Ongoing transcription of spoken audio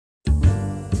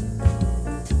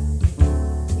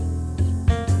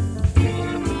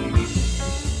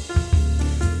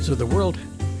So the World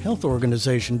Health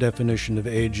Organization definition of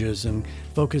ageism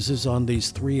focuses on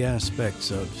these three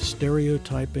aspects of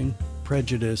stereotyping,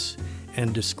 prejudice,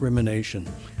 and discrimination.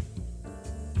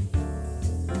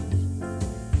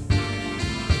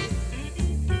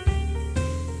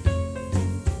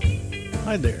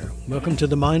 Hi there. Welcome to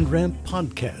the Mind Ramp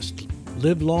podcast.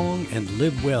 Live long and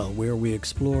live well, where we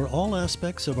explore all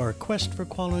aspects of our quest for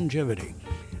longevity,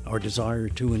 our desire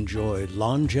to enjoy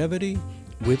longevity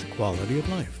with quality of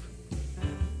life.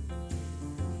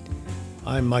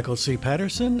 I'm Michael C.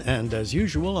 Patterson, and as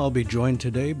usual, I'll be joined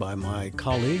today by my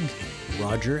colleague,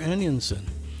 Roger Anionson.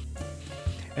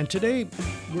 And today,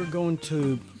 we're going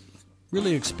to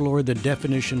really explore the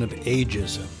definition of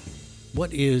ageism.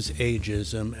 What is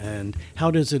ageism, and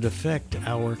how does it affect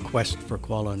our quest for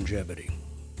longevity?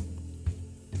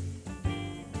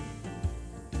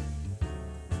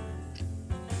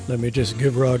 Let me just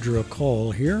give Roger a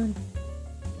call here.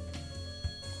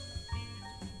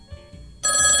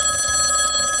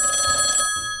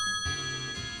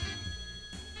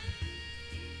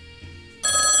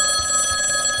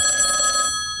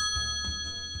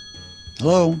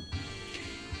 Hello.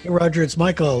 Hey, Roger, it's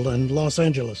Michael in Los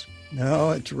Angeles. No,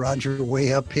 it's Roger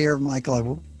way up here. Michael,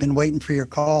 I've been waiting for your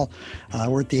call.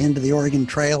 We're at the end of the Oregon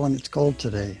Trail, and it's cold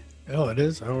today. Oh, it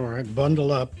is? All right,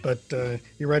 bundle up. But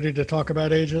you ready to talk about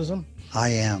ageism? I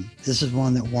am. This is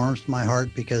one that warms my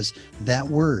heart because that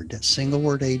word, that single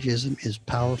word ageism, is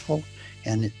powerful.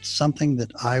 And it's something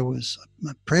that I was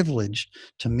privileged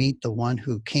to meet the one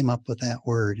who came up with that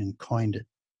word and coined it.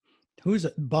 Who is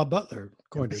it? Bob Butler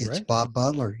coined it, right? It's Bob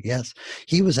Butler, yes.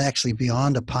 He was actually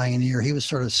beyond a pioneer. He was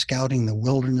sort of scouting the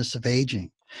wilderness of aging.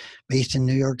 Based in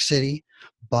New York City,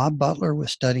 Bob Butler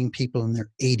was studying people in their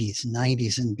 80s,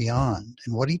 90s, and beyond.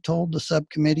 And what he told the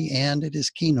subcommittee and at his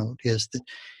keynote is that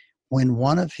when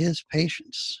one of his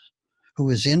patients, who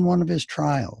was in one of his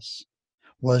trials,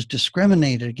 was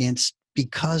discriminated against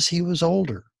because he was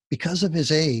older, because of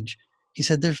his age, he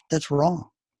said, that's wrong.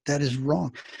 That is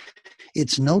wrong.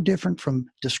 It's no different from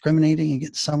discriminating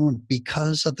against someone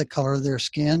because of the color of their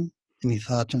skin. And he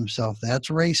thought to himself, that's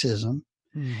racism.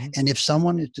 Mm-hmm. And if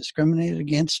someone is discriminated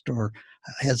against or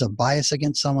has a bias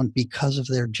against someone because of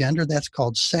their gender, that's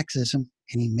called sexism.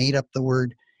 And he made up the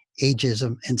word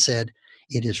ageism and said,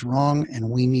 it is wrong and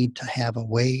we need to have a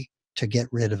way to get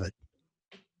rid of it.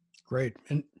 Great.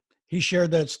 And he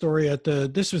shared that story at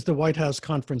this was the White House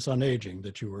Conference on Aging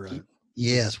that you were at.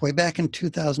 Yes, way back in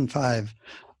 2005.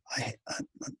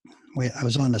 I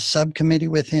was on a subcommittee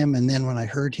with him, and then when I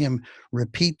heard him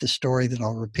repeat the story that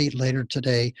I'll repeat later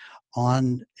today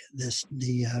on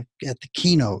at the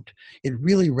keynote, it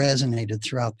really resonated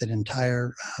throughout that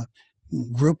entire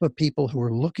group of people who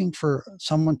were looking for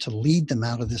someone to lead them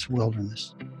out of this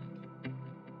wilderness.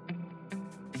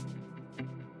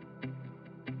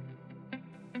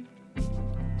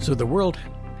 So the World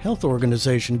Health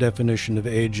Organization definition of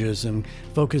ageism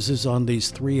focuses on these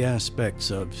three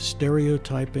aspects of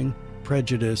stereotyping,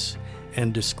 prejudice,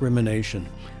 and discrimination.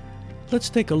 Let's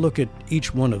take a look at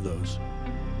each one of those.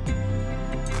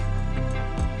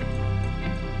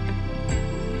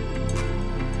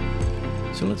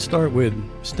 So let's start with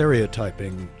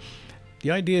stereotyping.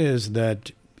 The idea is that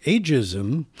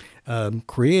ageism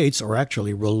creates or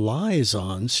actually relies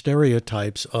on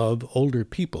stereotypes of older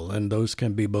people, and those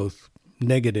can be both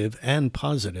negative and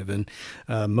positive. And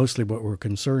mostly what we're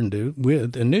concerned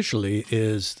with initially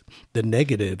is the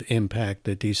negative impact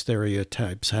that these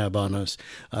stereotypes have on us.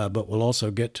 But we'll also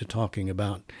get to talking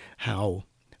about how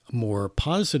more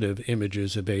positive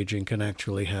images of aging can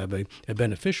actually have a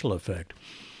beneficial effect.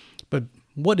 But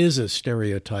what is a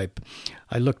stereotype?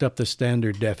 I looked up the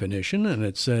standard definition, and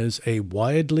it says a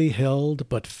widely held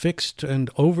but fixed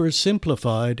and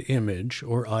oversimplified image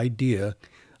or idea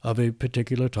of a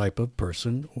particular type of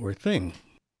person or thing.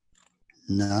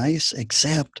 Nice,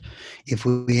 except if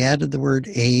we added the word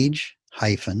age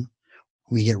hyphen,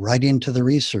 we get right into the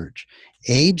research.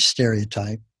 Age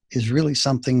stereotype is really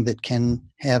something that can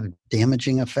have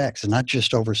damaging effects, and not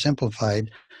just oversimplified.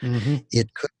 Mm-hmm.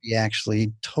 It could be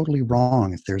actually totally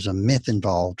wrong if there's a myth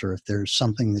involved or if there's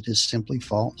something that is simply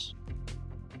false.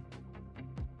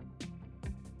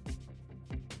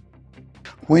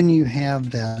 When you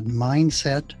have that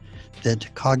mindset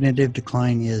that cognitive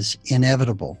decline is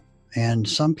inevitable, and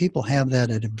some people have that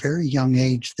at a very young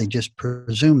age, they just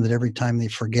presume that every time they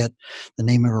forget the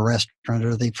name of a restaurant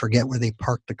or they forget where they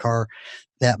parked the car,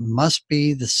 that must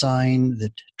be the sign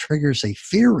that triggers a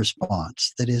fear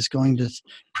response that is going to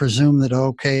presume that,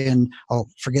 okay, and I'll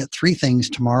forget 3 things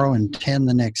tomorrow and 10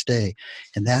 the next day.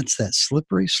 And that's that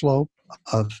slippery slope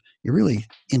of you're really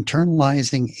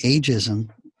internalizing ageism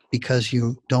because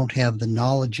you don't have the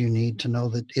knowledge you need to know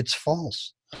that it's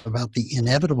false about the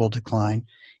inevitable decline.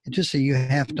 It's just that you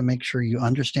have to make sure you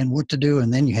understand what to do,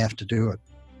 and then you have to do it.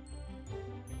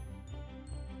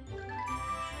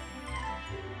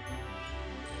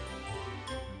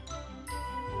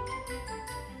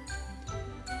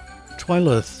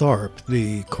 Twyla Tharp,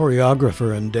 the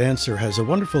choreographer and dancer, has a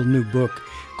wonderful new book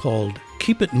called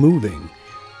Keep It Moving,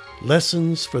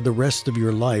 Lessons for the Rest of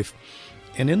Your Life.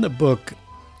 And in the book,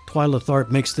 Twyla Tharp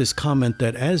makes this comment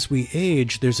that as we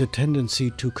age, there's a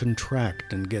tendency to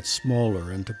contract and get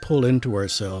smaller and to pull into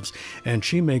ourselves. And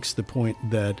she makes the point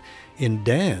that in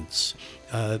dance,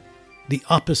 the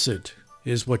opposite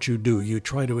is what you do. You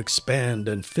try to expand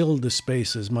and fill the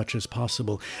space as much as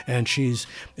possible. And she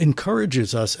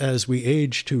encourages us as we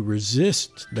age to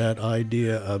resist that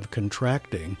idea of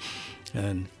contracting.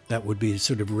 And that would be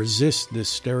sort of resist this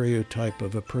stereotype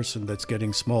of a person that's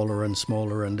getting smaller and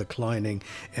smaller and declining,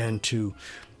 and to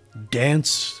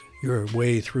dance your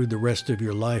way through the rest of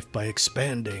your life by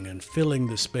expanding and filling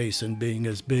the space and being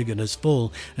as big and as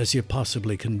full as you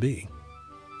possibly can be.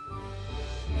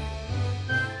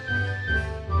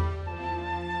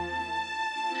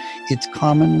 It's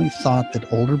commonly thought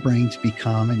that older brains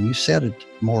become, and you said it,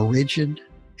 more rigid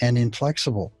and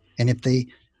inflexible. And if they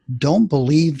don't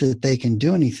believe that they can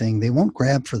do anything, they won't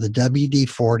grab for the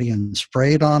WD-40 and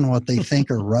spray it on what they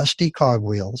think are rusty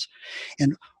cogwheels.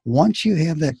 And once you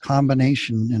have that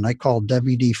combination, and I call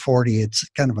WD-40, it's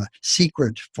kind of a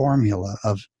secret formula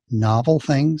of novel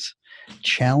things,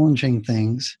 challenging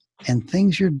things, and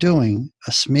things you're doing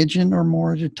a smidgen or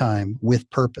more at a time with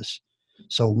purpose.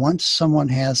 So once someone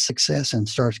has success and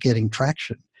starts getting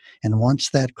traction, and once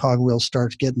that cogwheel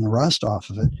starts getting the rust off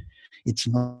of it, it's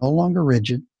no longer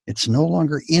rigid, it's no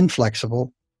longer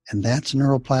inflexible, and that's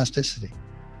neuroplasticity.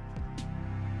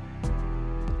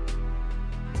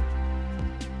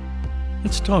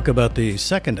 Let's talk about the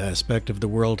second aspect of the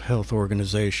World Health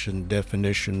Organization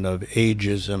definition of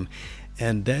ageism,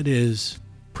 and that is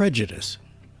prejudice.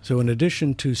 So in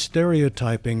addition to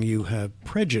stereotyping, you have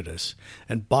prejudice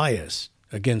and bias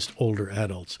against older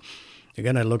adults.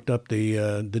 Again, I looked up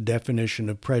the definition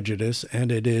of prejudice, and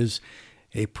it is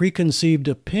a preconceived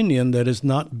opinion that is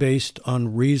not based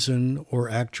on reason or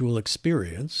actual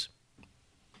experience.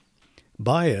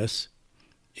 Bias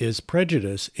is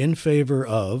prejudice in favor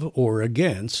of or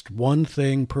against one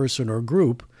thing, person, or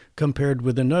group compared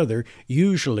with another,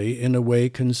 usually in a way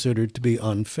considered to be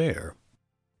unfair.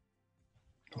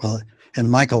 Well, and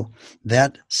Michael,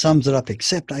 that sums it up,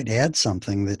 except I'd add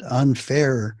something that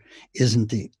unfair isn't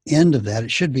the end of that.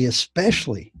 It should be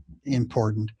especially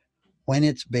important when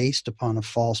it's based upon a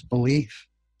false belief.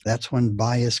 That's when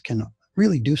bias can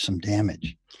really do some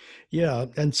damage. Yeah,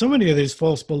 and so many of these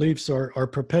false beliefs are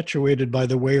perpetuated by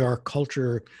the way our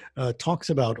culture talks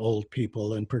about old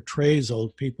people and portrays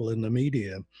old people in the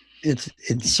media. It's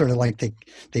sort of like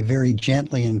they very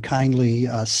gently and kindly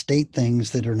state things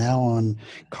that are now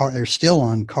they're still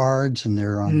on cards, and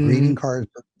they're on greeting cards.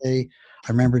 I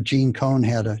remember Gene Cohn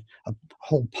had a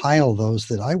whole pile of those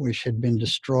that I wish had been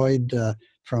destroyed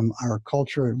from our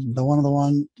culture. One of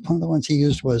the ones he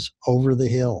used was "over the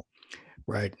hill."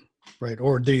 Right.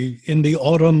 Or in the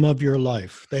autumn of your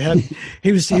life. They had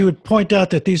he would point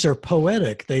out that these are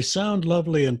poetic. They sound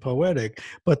lovely and poetic,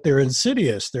 but they're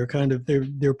insidious. They're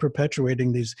they're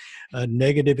perpetuating these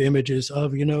negative images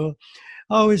of,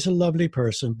 oh, he's a lovely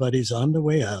person, but he's on the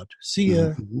way out. See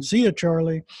ya,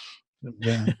 Charlie.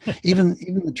 Yeah. Even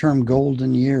the term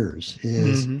golden years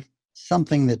is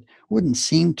something that wouldn't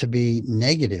seem to be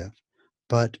negative.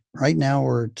 But right now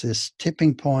we're at this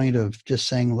tipping point of just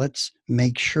saying, let's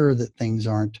make sure that things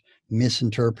aren't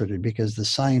misinterpreted, because the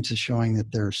science is showing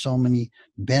that there are so many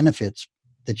benefits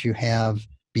that you have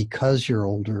because you're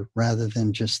older, rather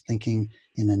than just thinking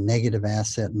in a negative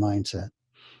asset mindset.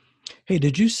 Hey,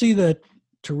 did you see that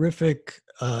terrific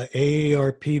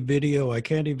AARP video? I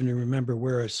can't even remember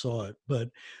where I saw it, but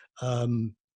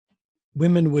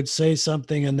women would say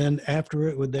something, and then after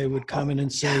it, they would come in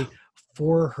and say,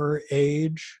 for her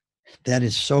age. That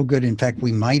is so good. In fact,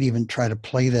 we might even try to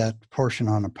play that portion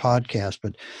on a podcast.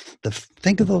 But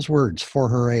think of those words, for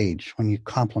her age, when you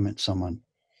compliment someone.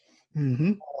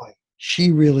 Mm-hmm. Boy,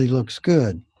 she really looks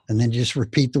good. And then just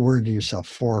repeat the word to yourself,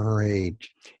 for her age.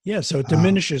 Yeah, so it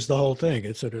diminishes the whole thing.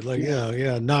 It's sort of like,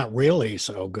 yeah, not really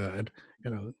so good.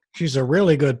 She's a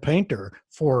really good painter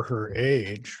for her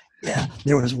age. Yeah,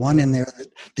 there was one in there that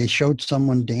they showed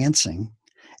someone dancing,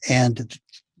 and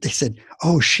they said,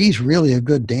 oh, she's really a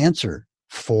good dancer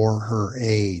for her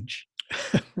age.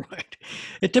 Right.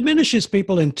 It diminishes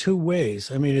people in two ways.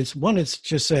 I mean, it's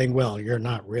just saying, well, you're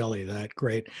not really that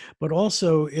great. But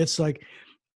also it's like,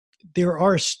 there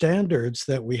are standards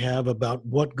that we have about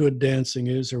what good dancing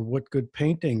is or what good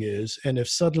painting is. And if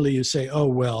suddenly you say, oh,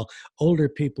 well, older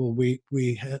people, we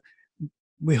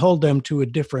hold them to a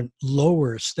different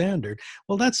lower standard,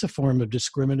 well, that's a form of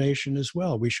discrimination as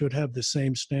well. We should have the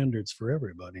same standards for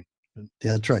everybody.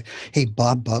 That's right. Hey,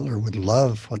 Bob Butler would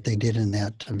love what they did in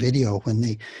that video when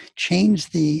they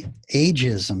changed the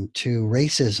ageism to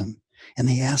racism. And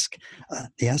they ask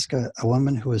a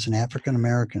woman who is an African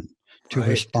American to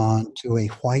respond to a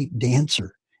white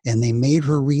dancer. And they made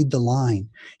her read the line,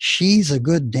 "She's a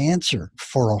good dancer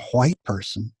for a white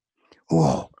person."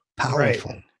 Oh,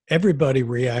 powerful. Right. Everybody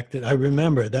reacted. I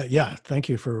remember that. Yeah, thank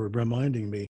you for reminding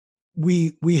me.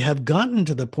 We have gotten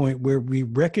to the point where we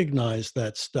recognize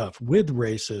that stuff with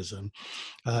racism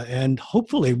and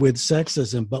hopefully with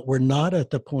sexism, but we're not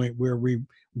at the point where we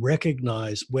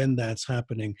recognize when that's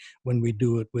happening when we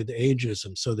do it with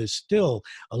ageism. So there's still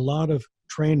a lot of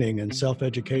training and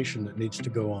self-education that needs to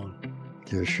go on.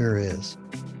 There sure is.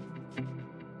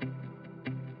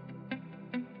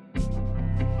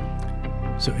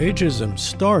 So ageism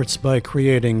starts by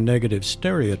creating negative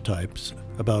stereotypes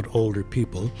about older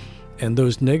people, and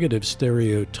those negative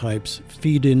stereotypes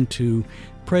feed into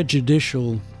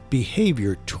prejudicial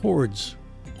behavior towards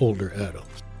older adults.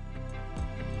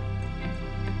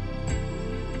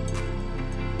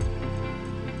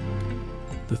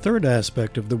 The third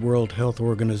aspect of the World Health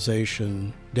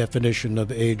Organization definition of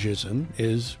ageism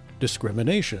is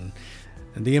discrimination.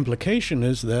 And the implication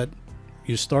is that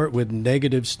you start with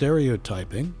negative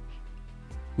stereotyping,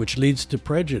 which leads to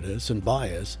prejudice and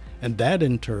bias, and that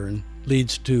in turn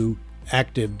leads to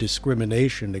active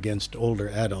discrimination against older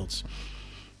adults.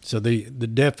 So the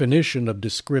definition of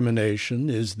discrimination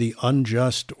is the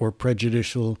unjust or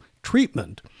prejudicial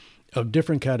treatment of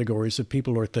different categories of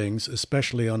people or things,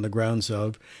 especially on the grounds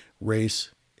of race,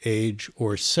 age,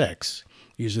 or sex.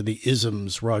 These are the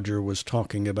isms Roger was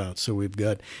talking about. So we've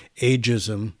got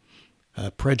ageism,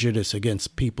 prejudice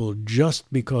against people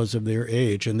just because of their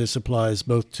age, and this applies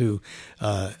both to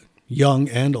young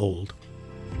and old.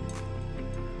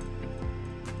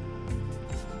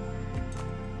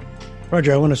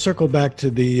 Roger, I want to circle back to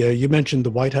you mentioned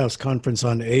the White House Conference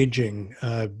on Aging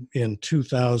in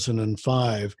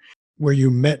 2005, where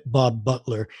you met Bob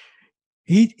Butler.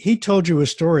 He told you a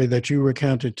story that you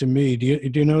recounted to me. Do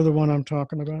you know the one I'm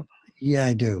talking about? Yeah,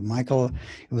 I do, Michael.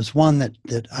 It was one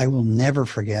that I will never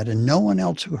forget, and no one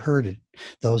else who heard it,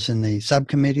 those in the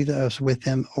subcommittee that was with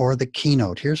him or the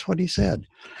keynote. Here's what he said.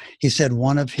 He said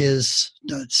one of his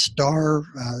star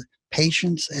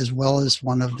patients, as well as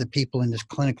one of the people in his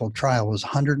clinical trial, was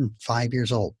 105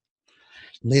 years old,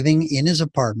 living in his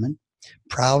apartment,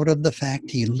 proud of the fact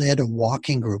he led a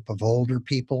walking group of older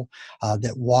people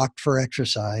that walked for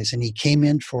exercise, and he came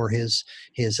in for his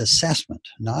assessment,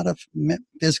 not a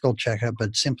physical checkup,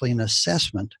 but simply an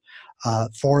assessment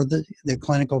for the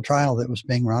clinical trial that was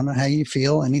being run. How you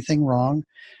feel? Anything wrong?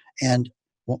 And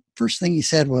first thing he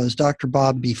said was, "Dr.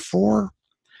 Bob, before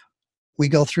we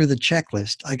go through the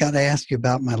checklist, I got to ask you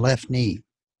about my left knee.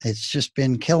 It's just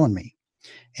been killing me."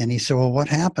 And he said, "Well, what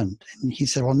happened?" And he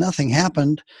said, "Well, nothing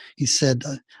happened." He said,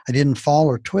 "I didn't fall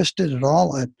or twist it at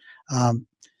all,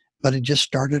 but it just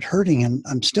started hurting. And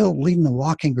I'm still leading the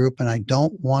walking group, and I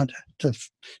don't want to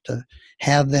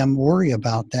have them worry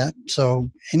about that. So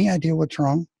any idea what's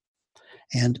wrong?"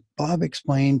 And Bob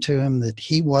explained to him that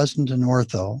he wasn't an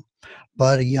ortho,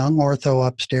 but a young ortho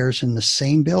upstairs in the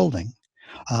same building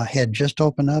had just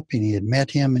opened up, and he had met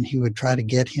him, and he would try to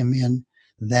get him in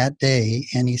that day.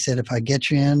 And he said, "If I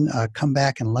get you in, come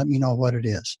back and let me know what it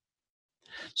is."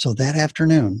 So that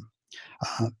afternoon,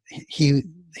 he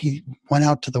went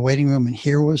out to the waiting room, and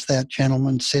here was that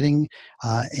gentleman sitting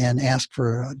and asked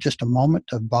for just a moment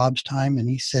of Bob's time. And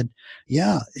he said,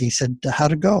 "Yeah." He said,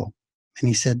 "How'd it go?" And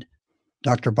he said,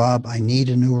 "Dr. Bob, I need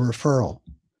a new referral."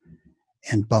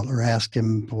 And Butler asked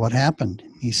him, "What happened?"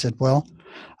 He said, "Well,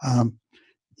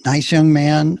 nice young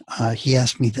man. He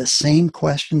asked me the same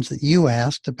questions that you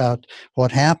asked about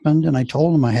what happened, and I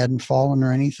told him I hadn't fallen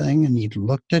or anything. And he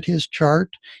looked at his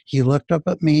chart. He looked up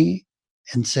at me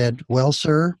and said, 'Well,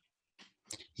 sir,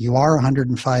 you are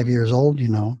 105 years old, you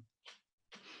know.'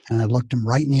 And I looked him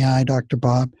right in the eye, Dr.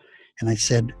 Bob, and I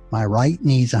said, 'My right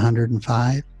knee's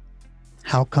 105.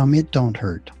 How come it don't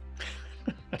hurt?'"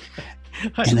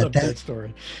 I love that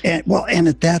story. And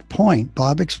at that point,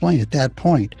 Bob explained, at that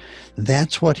point,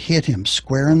 that's what hit him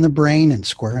square in the brain and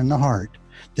square in the heart,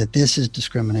 that this is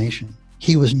discrimination.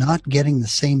 He was not getting the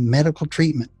same medical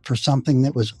treatment for something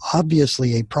that was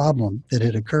obviously a problem that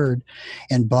had occurred.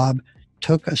 And Bob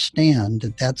took a stand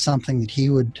that that's something that he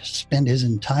would spend his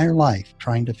entire life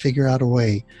trying to figure out a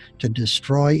way to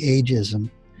destroy ageism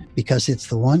because it's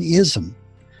the one ism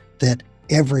that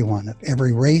everyone of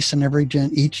every race and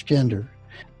each gender,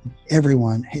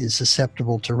 everyone is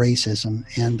susceptible to racism,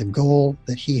 and the goal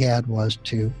that he had was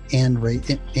to end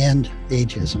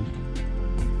ageism.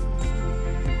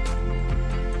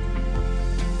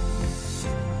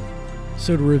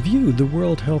 So to review, the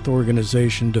World Health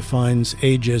Organization defines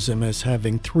ageism as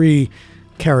having 3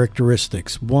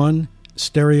 characteristics. 1,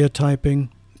 stereotyping.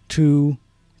 2,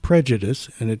 prejudice,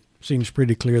 and it seems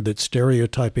pretty clear that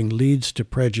stereotyping leads to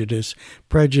prejudice.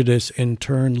 Prejudice, in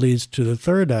turn, leads to the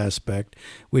third aspect,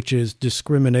 which is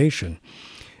discrimination.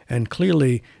 And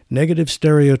clearly, negative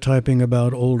stereotyping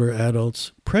about older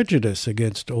adults, prejudice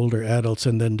against older adults,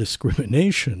 and then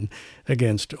discrimination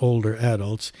against older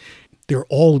adults, they're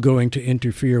all going to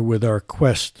interfere with our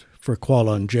quest for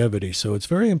qualongevity. So it's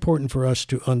very important for us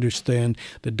to understand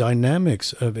the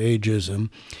dynamics of ageism.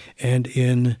 And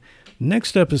in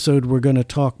next episode, we're going to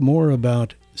talk more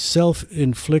about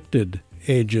self-inflicted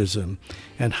ageism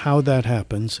and how that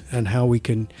happens and how we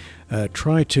can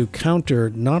try to counter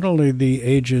not only the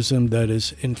ageism that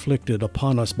is inflicted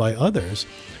upon us by others,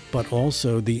 but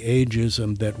also the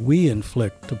ageism that we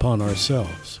inflict upon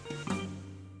ourselves.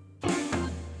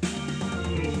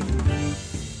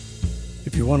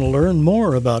 If you want to learn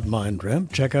more about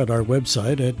MindRamp, check out our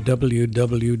website at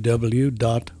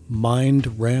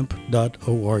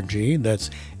www.mindramp.org. That's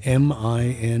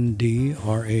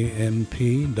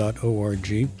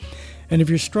mindramp.org. And if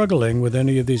you're struggling with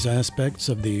any of these aspects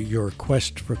of your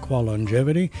quest for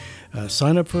qualongevity,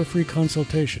 sign up for a free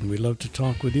consultation. We'd love to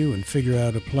talk with you and figure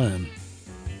out a plan.